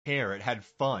care. It had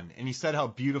fun. And he said how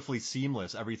beautifully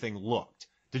seamless everything looked.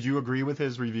 Did you agree with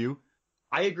his review?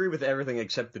 I agree with everything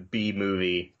except the B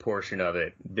movie portion of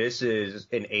it. This is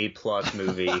an A-plus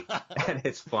movie at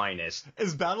its finest.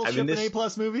 Is Battleship an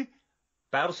A-plus movie?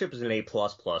 Battleship is an A++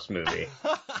 movie.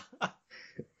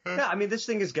 Yeah, I mean, this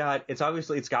thing it's got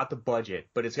the budget,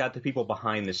 but it's got the people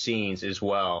behind the scenes as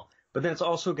well. But then it's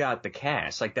also got the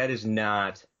cast. Like, that is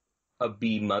not a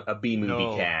B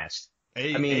movie cast.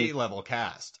 A-level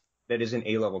cast. That is an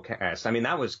A-level cast. I mean,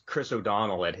 that was Chris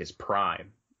O'Donnell at his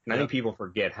prime. And I think people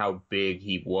forget how big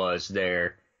he was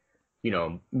there,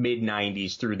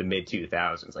 mid-90s through the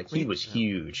mid-2000s. Like, he was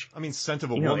huge. I mean, Scent of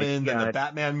a Woman, then the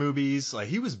Batman movies. Like,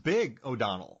 he was big,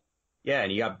 O'Donnell. Yeah,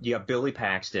 and you got Billy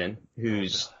Paxton,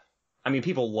 who's, I mean,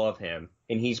 people love him.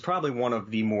 And he's probably one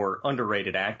of the more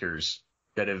underrated actors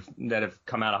that have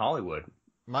come out of Hollywood.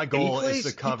 My goal is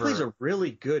to cover... He plays a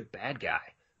really good bad guy.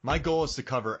 My goal is to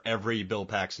cover every Bill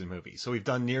Paxton movie. So we've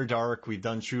done Near Dark, we've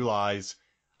done True Lies.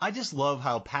 I just love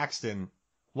how Paxton,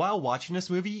 while watching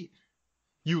this movie,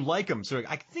 you like him. So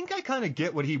I think I kind of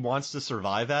get what he wants to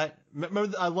survive at.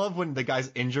 Remember, I love when the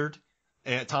guy's injured,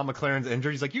 and Tom McLaren's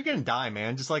injured. He's like, you're going to die,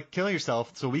 man. Just like kill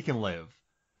yourself so we can live.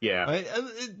 Yeah. Right?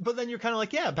 But then you're kind of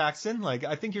like, yeah, Paxton, like,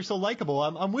 I think you're so likable.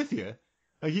 I'm with you.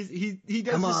 Like, he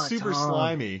does this super Tom.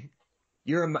 Slimy.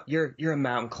 You're a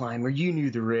mountain climber. You knew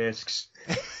the risks.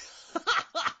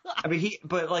 I mean,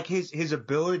 his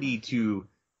ability to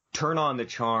turn on the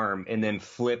charm and then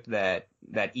flip that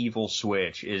evil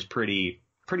switch is pretty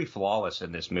flawless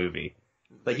in this movie.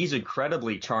 Like, he's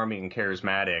incredibly charming and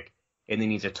charismatic, and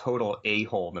then he's a total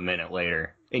a-hole a minute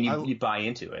later, and you buy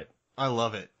into it. I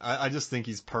love it. I just think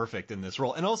he's perfect in this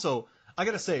role. And also, I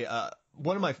gotta say,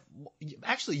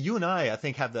 actually, you and I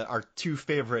think have our two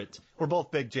favorite, we're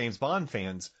both big James Bond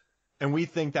fans, and we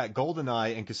think that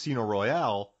Goldeneye and Casino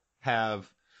Royale have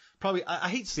probably, I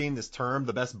hate saying this term,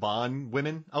 the best Bond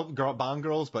women, Bond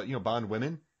girls, but, Bond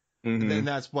women. Mm-hmm. And then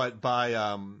that's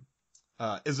by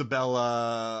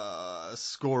Isabella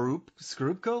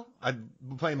Scorupco. I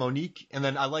play Monique, and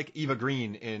then I like Eva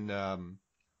Green in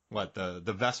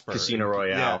the Vesper. Casino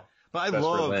Royale. Yeah, but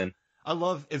I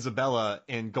love Isabella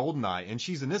in Goldeneye, and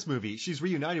she's in this movie. She's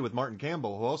reunited with Martin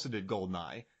Campbell, who also did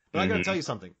Goldeneye. But I gotta tell you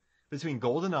something. Between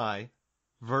Goldeneye,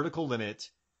 Vertical Limit,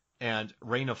 and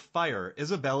Reign of Fire,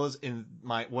 Isabella's in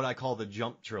what I call the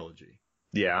jump trilogy.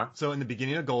 Yeah. So in the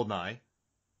beginning of Goldeneye,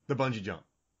 the bungee jump.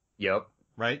 Yep.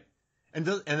 Right? And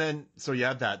then, so you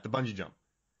have that, the bungee jump.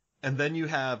 And then you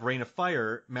have Reign of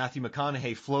Fire, Matthew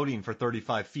McConaughey floating for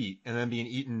 35 feet and then being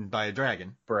eaten by a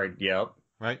dragon. Right, yep.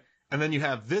 Right? And then you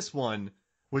have this one,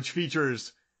 which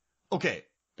features, the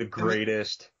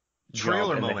greatest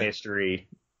trailer jump in moment. The history.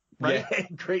 Right? Yeah,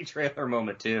 great trailer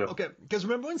moment, too. Okay, because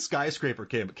remember when Skyscraper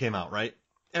came out, right?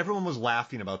 Everyone was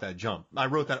laughing about that jump. I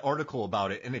wrote that article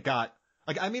about it, and it got,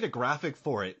 I made a graphic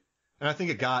for it, and I think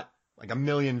it got, 1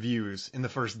 million views in the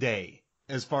first day.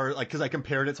 As far, because I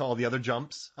compared it to all the other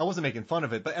jumps. I wasn't making fun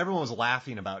of it, but everyone was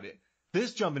laughing about it.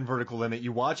 This jump in Vertical Limit,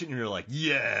 you watch it and you're like,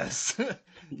 yes!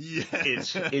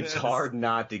 Yes! It's hard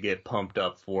not to get pumped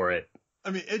up for it.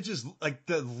 I mean, it just,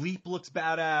 the leap looks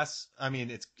badass. I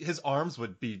mean, his arms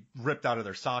would be ripped out of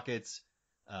their sockets.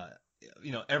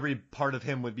 Every part of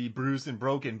him would be bruised and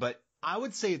broken, but I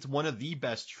would say it's one of the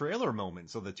best trailer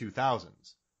moments of the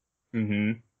 2000s.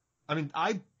 Mm-hmm. I mean,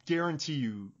 I guarantee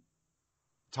you,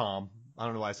 Tom, I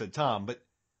don't know why I said Tom, but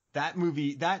that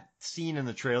scene in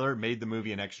the trailer made the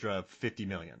movie an extra $50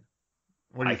 million.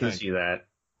 What do you think? I can see that.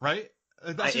 Right?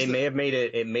 It may have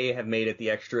made it the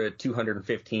extra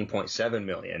 $215.7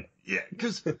 million. Yeah,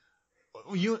 because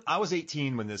I was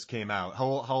 18 when this came out.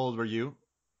 How old were you?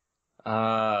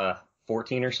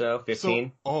 14 or so,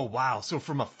 15. Oh, wow. So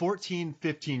from a 14,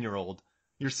 15-year-old,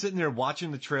 you're sitting there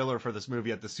watching the trailer for this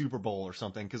movie at the Super Bowl or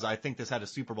something, because I think this had a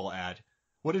Super Bowl ad.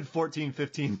 What did 14,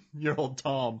 15-year-old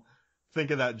Tom think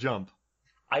of that jump?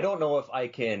 I don't know if I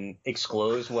can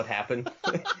disclose what happened,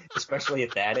 especially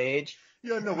at that age.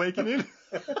 You had an awakening?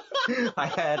 I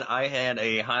had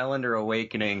a Highlander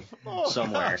awakening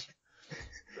somewhere. Gosh.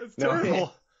 That's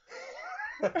terrible.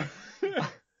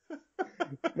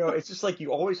 No, it's just like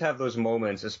you always have those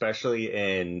moments, especially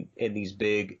in these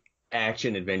big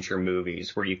action adventure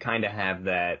movies, where you kind of have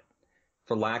that,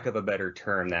 for lack of a better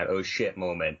term, that oh shit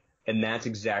moment. And that's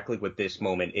exactly what this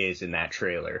moment is in that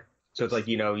trailer. So it's like,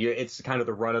 it's kind of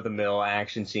the run-of-the-mill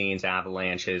action scenes,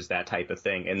 avalanches, that type of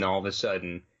thing. And then all of a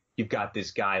sudden, you've got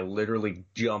this guy literally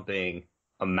jumping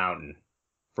a mountain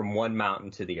from one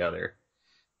mountain to the other.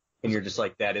 And you're just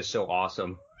like, that is so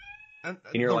awesome. And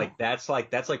you're like, that's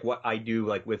like what I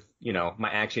do, with, my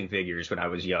action figures when I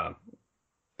was young.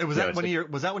 Was that one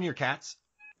of your cats?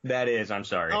 That is, I'm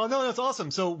sorry. Oh no, that's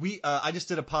awesome. So I just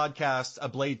did a podcast, a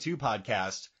Blade 2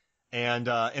 podcast, and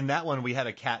in that one we had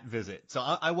a cat visit. So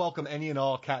I welcome any and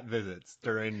all cat visits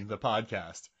during the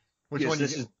podcast. Which Yes, one?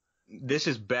 this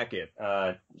is Beckett.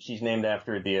 She's named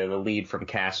after the lead from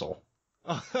Castle.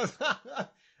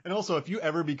 And also, if you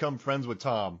ever become friends with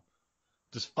Tom,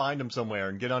 just find him somewhere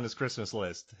and get on his Christmas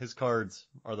list. His cards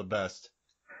are the best.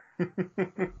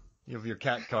 You have your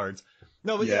cat cards.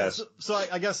 No, but yes. Yeah. So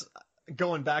I guess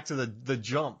going back to the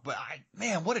jump, but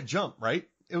man, what a jump, right?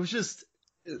 It was just.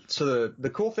 So the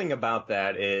cool thing about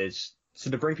that is, so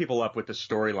to bring people up with the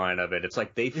storyline of it, it's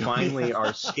like they finally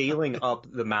are scaling up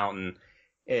the mountain,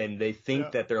 and they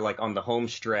think that they're like on the home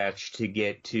stretch to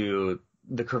get to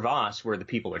the crevasse where the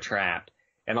people are trapped,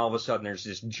 and all of a sudden there's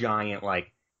this giant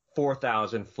like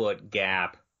 4,000-foot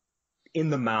gap in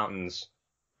the mountains.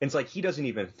 And it's like he doesn't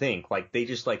even think, like they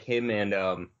just like him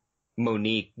and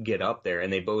Monique get up there,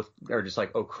 and they both are just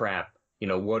like, oh crap,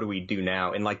 what do we do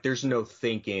now? And like there's no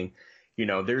thinking.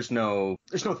 There's no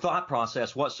thought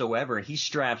process whatsoever. And he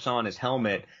straps on his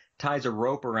helmet, ties a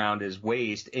rope around his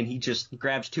waist, and he just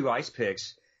grabs 2 ice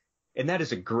picks. And that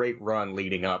is a great run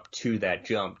leading up to that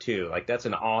jump too. Like that's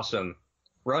an awesome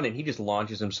run, and he just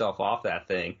launches himself off that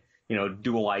thing,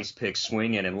 dual ice pick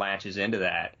swinging and latches into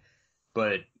that.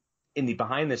 But in the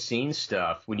behind the scenes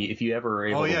stuff, if you ever are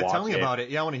able to watch tell me about it.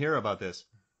 Yeah, I want to hear about this.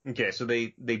 Okay, so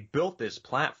they built this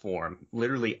platform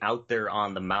literally out there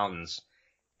on the mountains.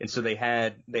 And so they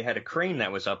had a crane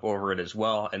that was up over it as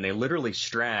well, and they literally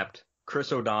strapped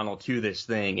Chris O'Donnell to this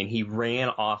thing, and he ran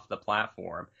off the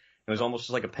platform. It was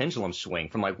almost like a pendulum swing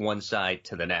from like one side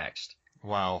to the next.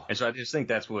 Wow. And so I just think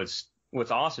that's what's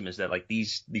awesome is that like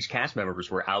these cast members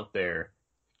were out there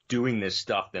doing this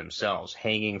stuff themselves,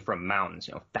 hanging from mountains,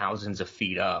 thousands of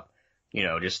feet up,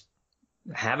 just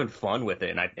having fun with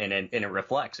it, and it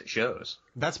reflects, it shows.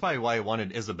 That's probably why I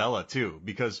wanted Isabella too,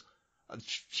 because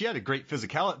she had a great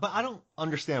physicality, but I don't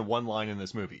understand one line in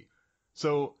this movie.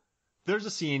 So there's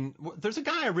a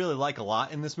guy I really like a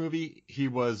lot in this movie. He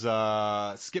was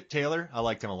Skip Taylor. I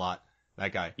liked him a lot.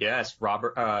 That guy. Yes,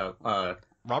 Robert Taylor.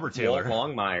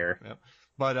 Walt Longmire. Yep.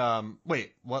 But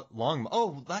wait, what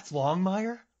Oh, that's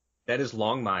Longmire? That is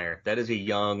Longmire. That is a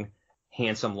young,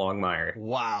 handsome Longmire.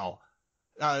 Wow.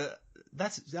 I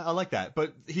like that.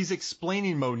 But he's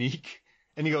explaining Monique.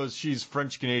 And he goes, she's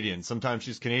French-Canadian. Sometimes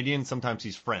she's Canadian, sometimes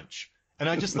she's French. And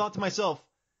I just thought to myself,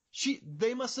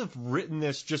 they must have written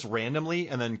this just randomly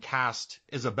and then cast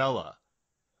Isabella.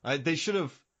 They should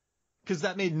have, because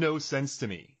that made no sense to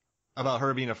me about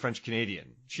her being a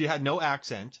French-Canadian. She had no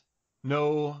accent, it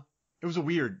was a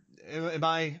weird, it's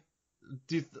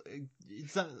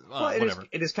not, whatever.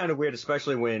 It is kind of weird,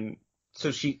 especially when, so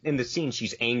in the scene,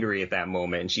 she's angry at that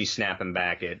moment, and she's snapping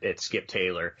back at Skip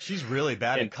Taylor. She's really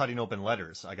bad at cutting open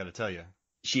letters, I gotta tell you.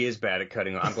 She is bad at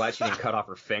cutting. I'm glad she didn't cut off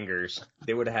her fingers.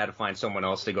 They would have had to find someone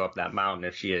else to go up that mountain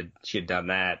if she had done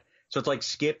that. So it's like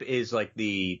Skip is like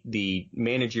the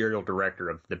managerial director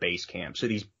of the base camp. So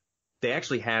they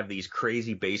actually have these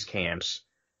crazy base camps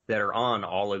that are on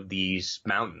all of these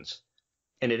mountains.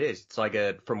 And it's like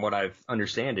from what I've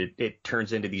understand, it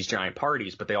turns into these giant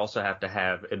parties, but they also have to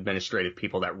have administrative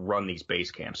people that run these base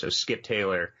camps. So Skip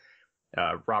Taylor,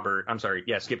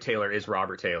 Skip Taylor is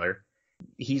Robert Taylor.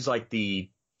 He's like the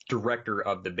director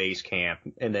of the base camp.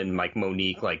 And then like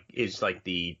Monique, like is like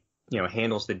the,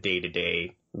 handles the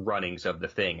day-to-day runnings of the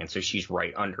thing. And so she's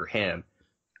right under him.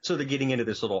 So they're getting into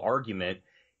this little argument,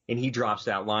 and he drops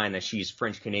that line that she's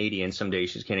French-Canadian. Some days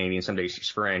she's Canadian, some days she's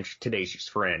French. Today she's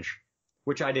French.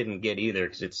 Which I didn't get either,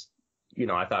 because it's,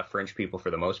 I thought French people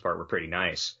for the most part were pretty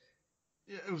nice.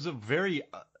 It was a very,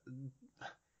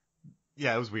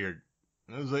 it was weird.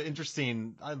 It was an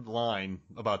interesting line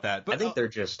about that. But I think they're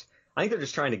just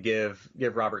trying to give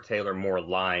Robert Taylor more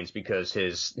lines because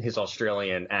his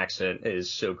Australian accent is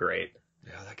so great.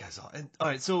 Yeah, that guy's all.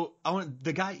 Right, so I want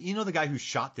the guy who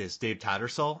shot this, Dave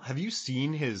Tattersall. Have you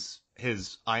seen his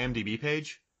IMDb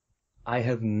page? I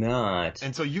have not.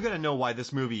 And so you got to know why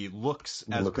this movie looks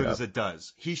as good as it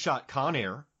does. He shot Con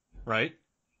Air, right?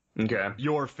 Okay.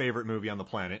 Your favorite movie on the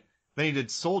planet. Then he did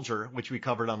Soldier, which we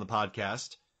covered on the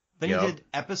podcast. Then he did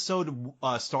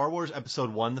Star Wars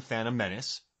Episode 1, The Phantom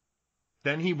Menace.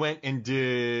 Then he went and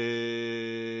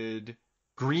did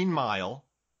Green Mile,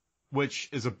 which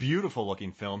is a beautiful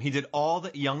looking film. He did all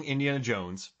the Young Indiana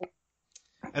Jones.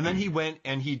 And then he went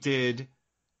and he did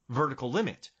Vertical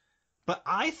Limit. But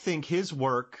I think his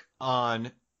work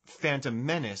on Phantom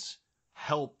Menace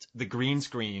helped the green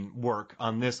screen work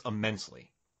on this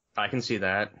immensely. I can see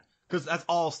that. Because that's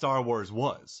all Star Wars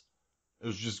was. It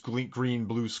was just green,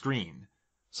 blue screen.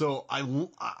 So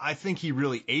I think he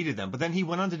really aided them. But then he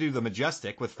went on to do The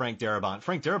Majestic with Frank Darabont.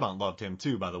 Frank Darabont loved him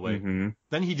too, by the way. Mm-hmm.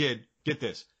 Then he did, get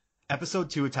this, Episode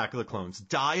 2, Attack of the Clones,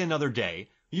 Die Another Day.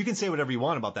 You can say whatever you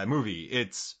want about that movie.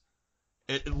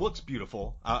 It looks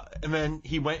beautiful. And then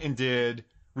he went and did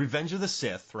Revenge of the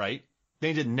Sith, right? Then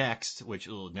he did Next,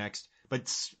 but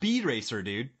Speed Racer,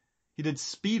 dude. He did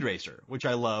Speed Racer, which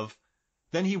I love.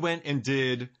 Then he went and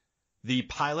did the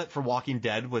pilot for Walking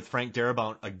Dead with Frank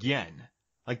Darabont again.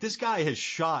 Like, this guy has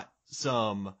shot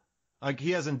some, like,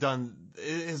 he hasn't done,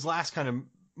 his last kind of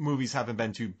movies haven't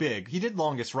been too big. He did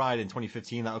Longest Ride in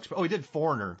 2015. He did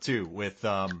Foreigner too with,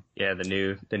 yeah,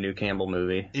 the new Campbell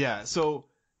movie. Yeah. So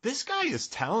this guy is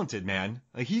talented, man.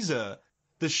 Like,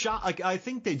 I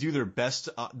think they do their best.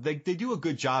 They do a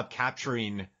good job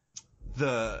capturing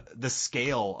the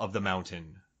scale of the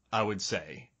mountain, I would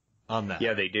say, on that.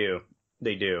 Yeah, they do.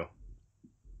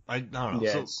 I don't know.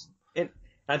 Yeah, So, and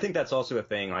I think that's also a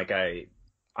thing. Like I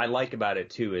like about it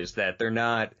too is that they're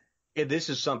not. This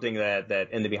is something that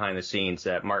in the behind the scenes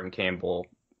that Martin Campbell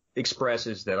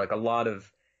expresses that like a lot of,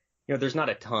 there's not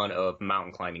a ton of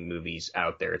mountain climbing movies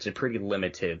out there. It's a pretty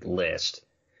limited list,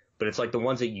 but it's like the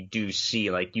ones that you do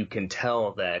see, like you can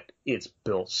tell that it's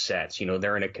built sets.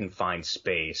 They're in a confined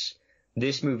space.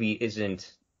 This movie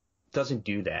doesn't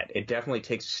do that. It definitely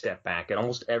takes a step back. At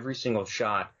almost every single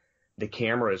shot, the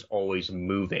camera is always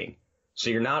moving. So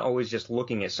you're not always just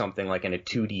looking at something like in a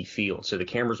 2D field. So the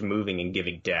camera's moving and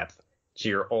giving depth. So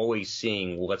you're always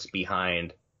seeing what's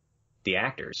behind the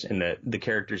actors and the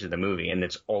characters of the movie. And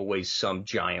it's always some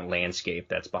giant landscape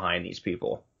that's behind these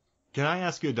people. can I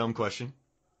ask you a dumb question?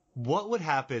 What would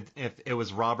happen if it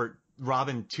was Robin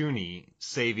Tooney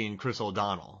saving Chris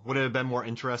O'Donnell? Would it have been more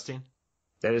interesting?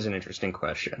 That is an interesting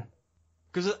question.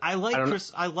 Because I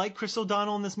like Chris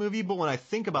O'Donnell in this movie, but when I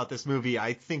think about this movie,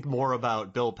 I think more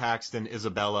about Bill Paxton,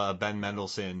 Isabella, Ben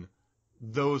Mendelsohn,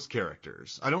 those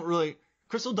characters. I don't really.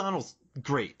 Chris O'Donnell's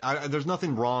great. There's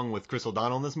nothing wrong with Chris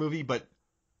O'Donnell in this movie, but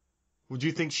would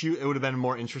you think it would have been a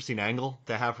more interesting angle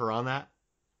to have her on that?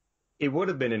 It would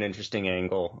have been an interesting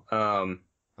angle.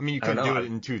 I mean, you couldn't do it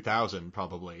in 2000,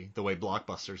 probably, the way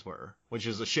blockbusters were, which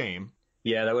is a shame.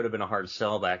 Yeah, that would have been a hard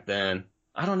sell back then.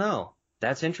 I don't know.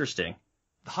 That's interesting.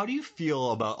 How do you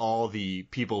feel about all the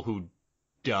people who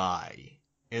die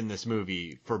in this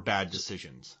movie for bad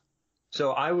decisions?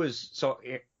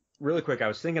 Really quick, I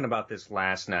was thinking about this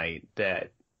last night,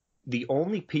 that the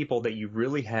only people that you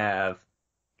really have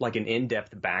like an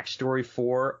in-depth backstory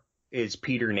for is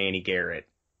Peter and Annie Garrett,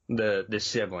 the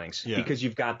siblings, because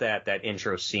you've got that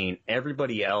intro scene.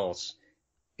 Everybody else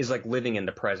is like living in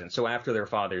the present. So after their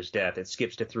father's death, it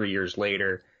skips to 3 years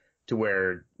later to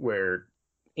where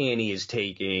Annie is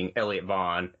taking Elliot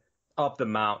Vaughn up the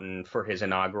mountain for his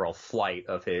inaugural flight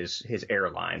of his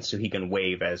airline so he can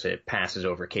wave as it passes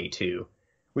over K2,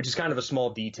 which is kind of a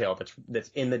small detail that's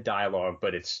in the dialogue,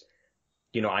 but it's,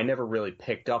 I never really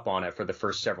picked up on it for the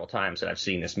first several times that I've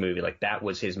seen this movie. Like, that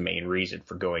was his main reason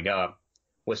for going up,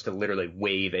 was to literally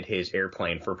wave at his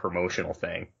airplane for a promotional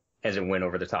thing as it went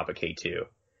over the top of K2.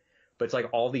 But it's like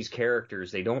all these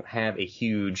characters, they don't have a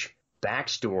huge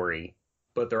backstory,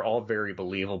 but they're all very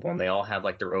believable, and they all have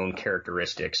like their own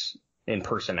characteristics and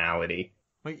personality.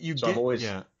 I've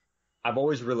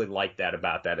always really liked that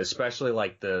about that, especially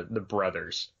like the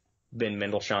brothers, Ben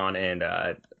Mendelsohn and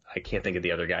I can't think of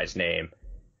the other guy's name,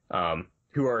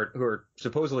 who are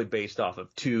supposedly based off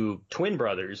of two twin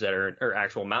brothers that are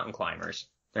actual mountain climbers.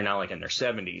 They're now like in their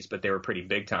 70s, but they were pretty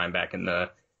big time back in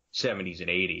the 70s and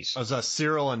 80s. It was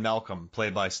Cyril and Malcolm,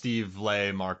 played by Steve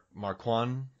Leigh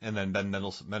Marquand, and then Ben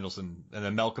Mendelsohn, and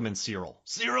then Malcolm and Cyril.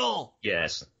 Cyril!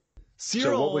 Yes.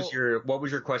 Cyril! So what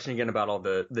was your question again about all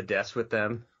the deaths with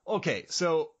them? Okay,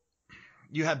 so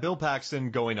you have Bill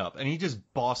Paxton going up, and he just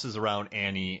bosses around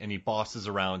Annie, and he bosses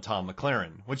around Tom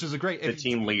McLaren, which is a great... The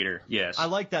team leader, yes. I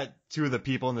like that two of the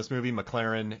people in this movie,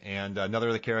 McLaren and another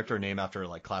of the character named after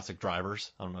like classic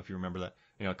drivers. I don't know if you remember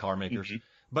that, car makers. Mm-hmm.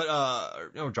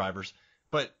 But, drivers.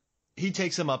 But he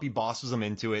takes them up, he bosses them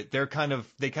into it. They kind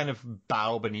of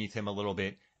bow beneath him a little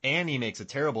bit. Annie makes a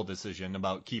terrible decision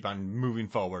about keep on moving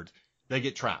forward. They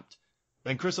get trapped.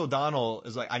 Then Chris O'Donnell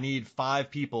is like, I need 5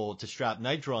 people to strap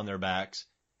nitro on their backs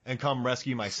and come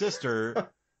rescue my sister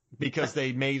because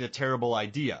they made a terrible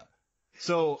idea.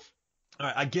 So, all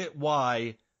right, I get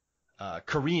why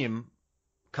Kareem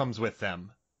comes with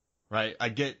them, right? I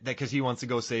get that because he wants to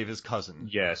go save his cousin.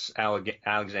 Yes,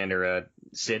 Alexander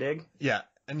Siddig. Yeah,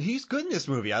 and he's good in this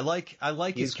movie. I like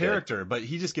his character, good. But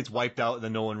he just gets wiped out and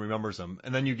then no one remembers him.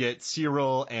 And then you get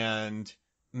Cyril and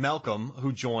Malcolm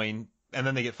who join and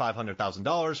then they get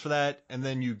 $500,000 for that. And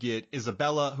then you get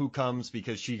Isabella, who comes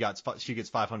because she gets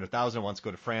 $500,000 and wants to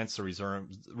go to France to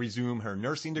resume her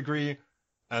nursing degree.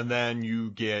 And then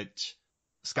you get